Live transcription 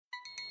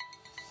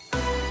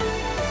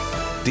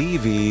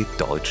DW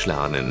Deutsch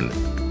lernen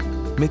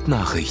mit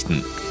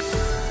Nachrichten.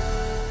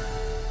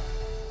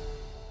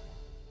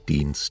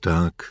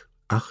 Dienstag,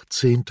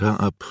 18.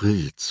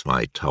 April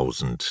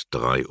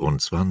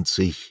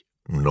 2023,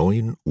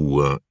 9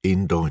 Uhr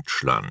in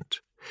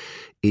Deutschland.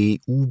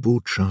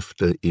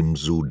 EU-Botschafter im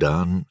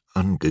Sudan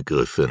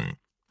angegriffen.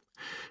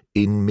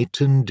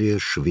 Inmitten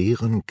der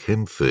schweren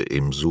Kämpfe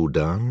im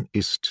Sudan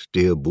ist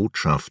der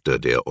Botschafter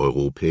der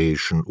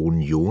Europäischen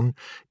Union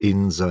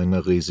in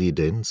seiner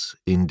Residenz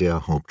in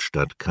der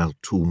Hauptstadt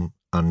Khartum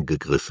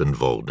angegriffen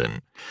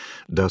worden.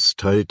 Das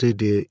teilte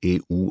der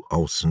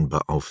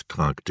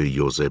EU-Außenbeauftragte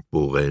Josep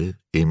Borrell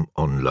im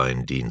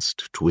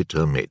Online-Dienst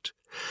Twitter mit.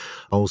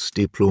 Aus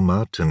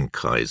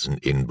Diplomatenkreisen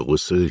in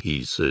Brüssel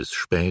hieß es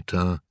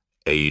später,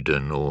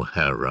 Aden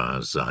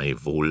O'Hara sei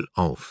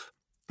wohlauf.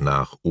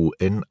 Nach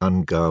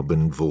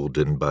UN-Angaben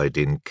wurden bei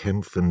den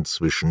Kämpfen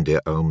zwischen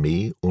der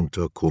Armee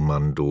unter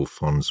Kommando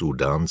von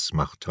Sudans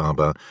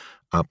Machthaber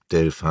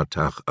Abdel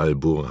Fattah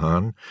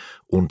al-Burhan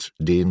und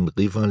den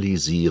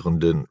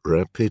rivalisierenden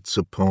Rapid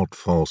Support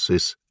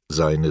Forces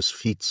seines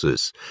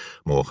Vizes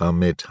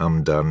Mohammed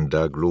Hamdan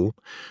Daglo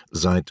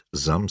seit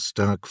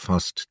Samstag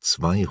fast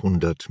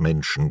 200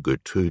 Menschen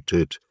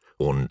getötet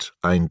und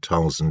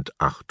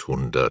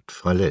 1800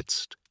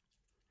 verletzt.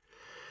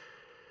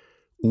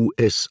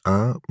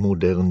 USA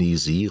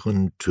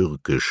modernisieren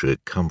türkische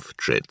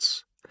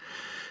Kampfjets.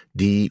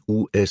 Die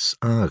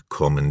USA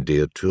kommen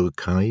der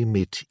Türkei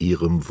mit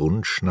ihrem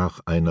Wunsch nach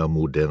einer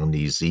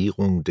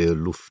Modernisierung der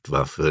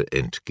Luftwaffe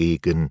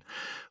entgegen,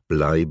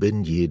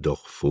 bleiben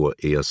jedoch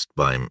vorerst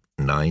beim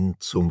Nein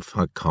zum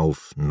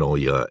Verkauf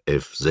neuer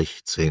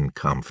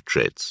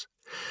F-16-Kampfjets.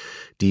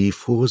 Die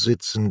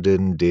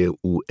Vorsitzenden der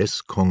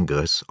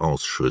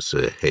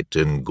US-Kongressausschüsse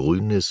hätten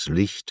grünes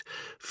Licht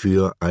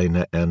für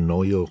eine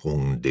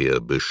Erneuerung der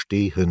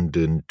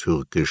bestehenden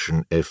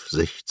türkischen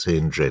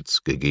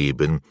F-16-Jets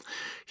gegeben,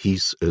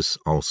 hieß es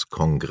aus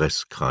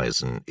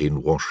Kongresskreisen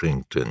in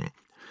Washington.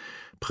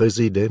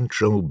 Präsident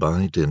Joe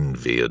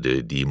Biden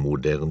werde die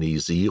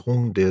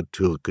Modernisierung der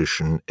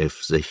türkischen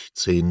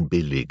F-16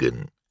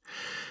 billigen.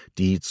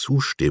 Die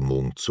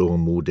Zustimmung zur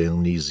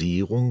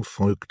Modernisierung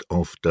folgt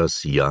auf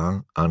das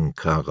Ja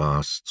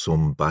Ankaras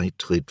zum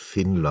Beitritt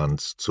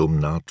Finnlands zum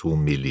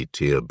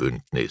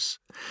NATO-Militärbündnis.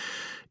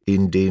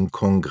 In den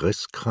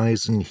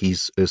Kongresskreisen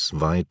hieß es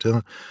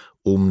weiter,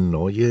 um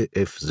neue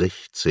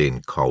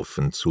F-16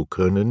 kaufen zu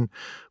können,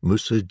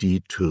 müsse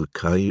die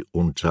Türkei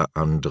unter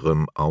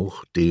anderem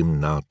auch dem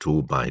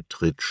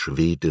NATO-Beitritt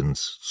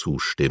Schwedens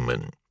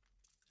zustimmen.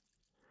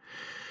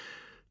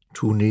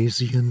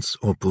 Tunesiens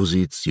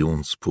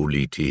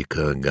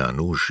Oppositionspolitiker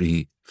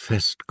Ghannouchi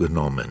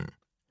festgenommen.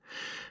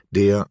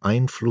 Der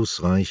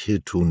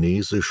einflussreiche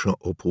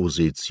tunesische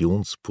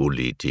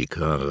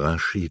Oppositionspolitiker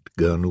Rachid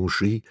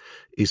Ghannouchi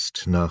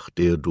ist nach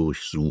der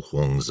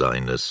Durchsuchung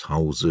seines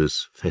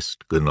Hauses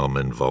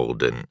festgenommen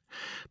worden.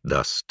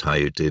 Das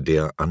teilte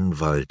der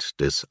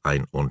Anwalt des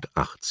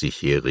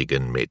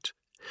 81-Jährigen mit.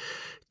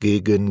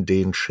 Gegen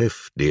den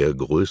Chef der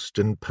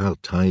größten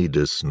Partei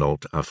des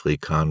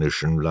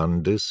nordafrikanischen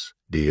Landes,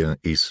 der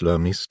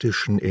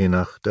islamistischen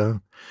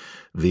Ennahda,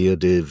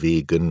 werde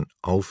wegen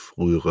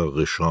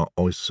aufrührerischer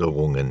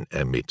Äußerungen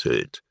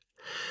ermittelt.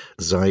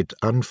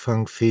 Seit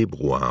Anfang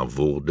Februar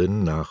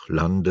wurden nach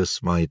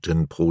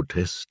landesweiten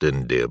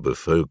Protesten der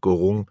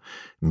Bevölkerung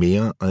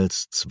mehr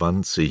als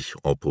 20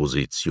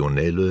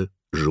 Oppositionelle,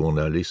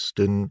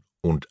 Journalisten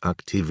und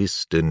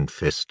Aktivisten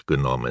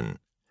festgenommen.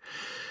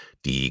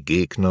 Die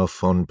Gegner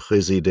von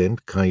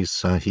Präsident Kais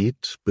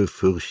Saied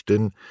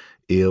befürchten,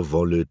 er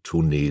wolle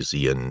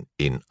Tunesien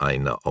in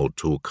eine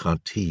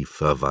Autokratie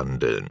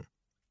verwandeln.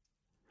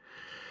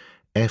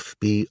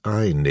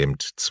 FBI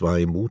nimmt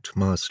 2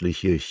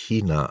 mutmaßliche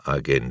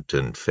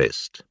China-Agenten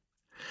fest.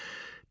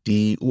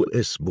 Die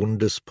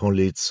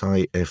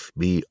US-Bundespolizei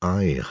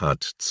FBI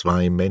hat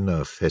 2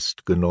 Männer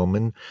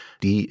festgenommen,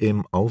 die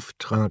im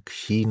Auftrag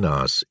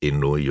Chinas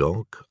in New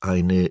York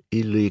eine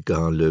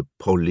illegale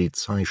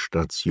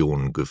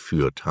Polizeistation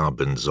geführt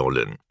haben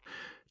sollen.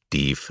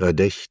 Die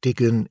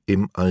Verdächtigen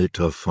im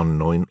Alter von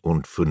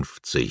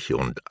 59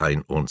 und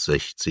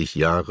 61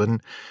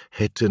 Jahren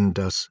hätten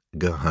das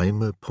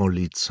geheime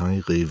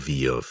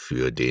Polizeirevier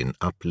für den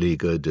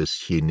Ableger des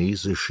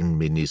chinesischen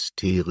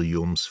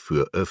Ministeriums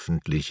für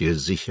öffentliche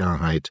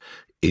Sicherheit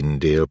in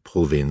der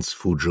Provinz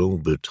Fuzhou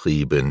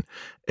betrieben,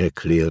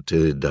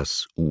 erklärte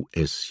das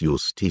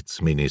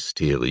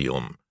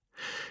US-Justizministerium.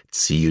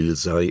 Ziel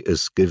sei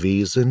es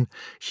gewesen,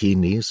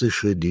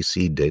 chinesische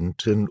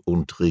Dissidenten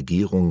und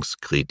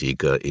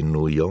Regierungskritiker in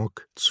New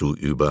York zu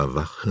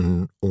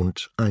überwachen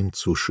und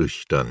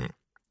einzuschüchtern.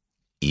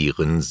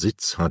 Ihren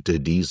Sitz hatte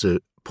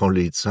diese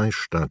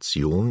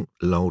Polizeistation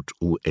laut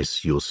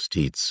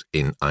US-Justiz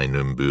in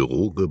einem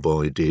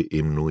Bürogebäude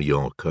im New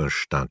Yorker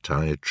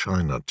Stadtteil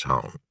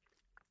Chinatown.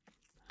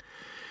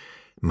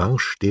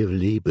 Marsch der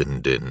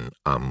Lebenden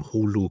am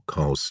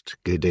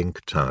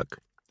Holocaust-Gedenktag.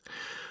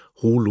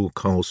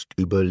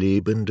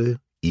 Holocaust-Überlebende,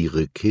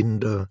 ihre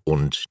Kinder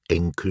und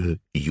Enkel,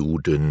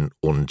 Juden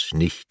und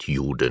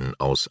Nichtjuden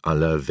aus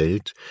aller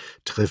Welt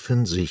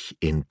treffen sich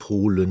in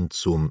Polen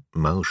zum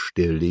Marsch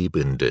der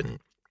Lebenden.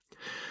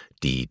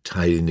 Die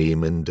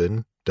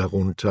Teilnehmenden,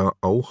 darunter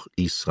auch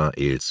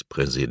Israels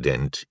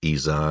Präsident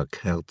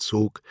Isaac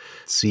Herzog,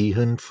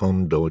 ziehen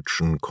vom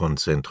deutschen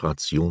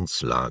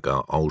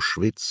Konzentrationslager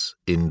Auschwitz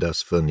in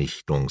das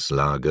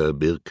Vernichtungslager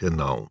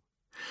Birkenau.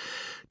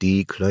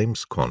 Die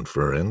Claims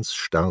Conference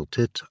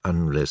startet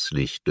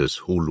anlässlich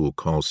des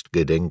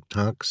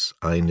Holocaust-Gedenktags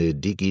eine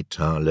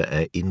digitale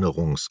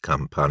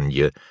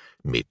Erinnerungskampagne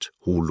mit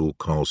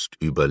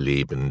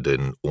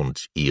Holocaust-Überlebenden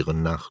und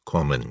ihren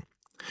Nachkommen.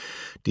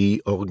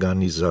 Die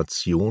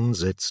Organisation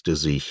setzte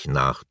sich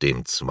nach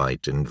dem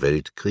Zweiten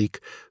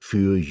Weltkrieg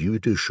für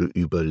jüdische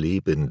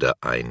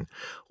Überlebende ein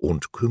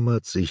und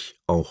kümmert sich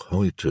auch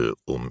heute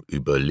um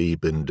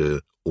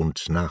Überlebende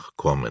und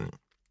Nachkommen.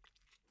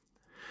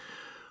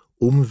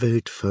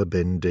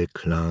 Umweltverbände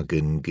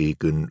klagen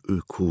gegen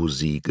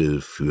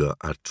Ökosiegel für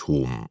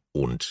Atom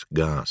und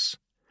Gas.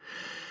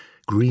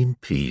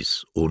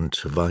 Greenpeace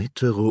und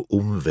weitere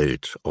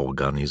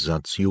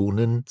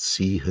Umweltorganisationen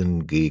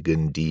ziehen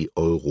gegen die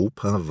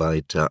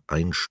europaweite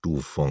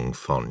Einstufung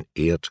von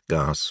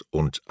Erdgas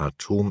und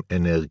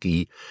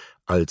Atomenergie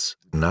als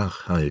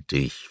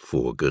nachhaltig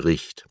vor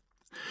Gericht.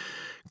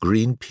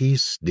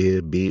 Greenpeace,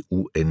 der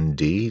BUND,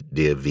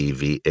 der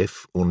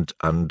WWF und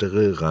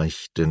andere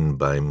reichten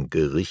beim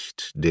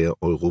Gericht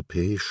der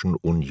Europäischen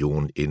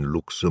Union in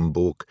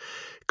Luxemburg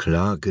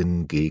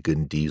Klagen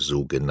gegen die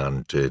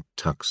sogenannte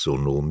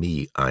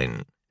Taxonomie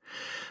ein.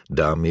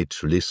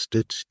 Damit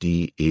listet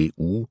die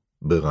EU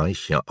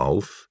Bereiche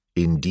auf,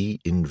 in die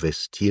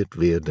investiert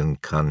werden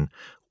kann,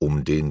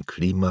 um den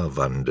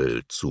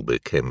Klimawandel zu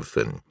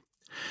bekämpfen.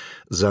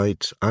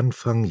 Seit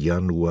Anfang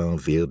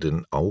Januar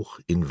werden auch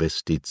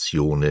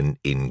Investitionen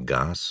in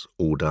Gas-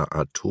 oder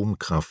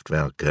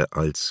Atomkraftwerke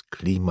als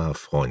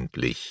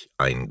klimafreundlich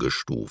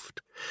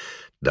eingestuft.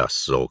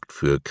 Das sorgt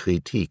für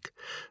Kritik,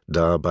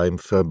 da beim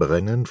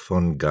Verbrennen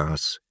von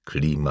Gas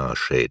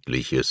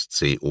klimaschädliches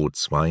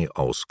CO2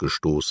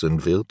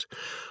 ausgestoßen wird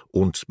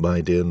und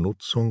bei der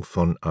Nutzung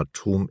von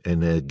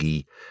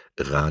Atomenergie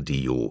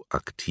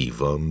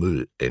radioaktiver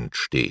Müll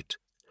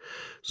entsteht.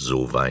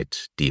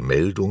 Soweit die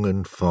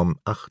Meldungen vom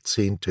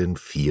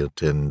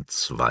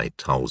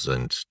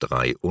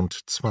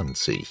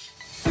 18.04.2023.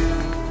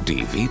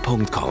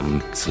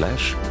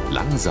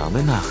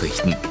 dw.com/langsame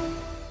Nachrichten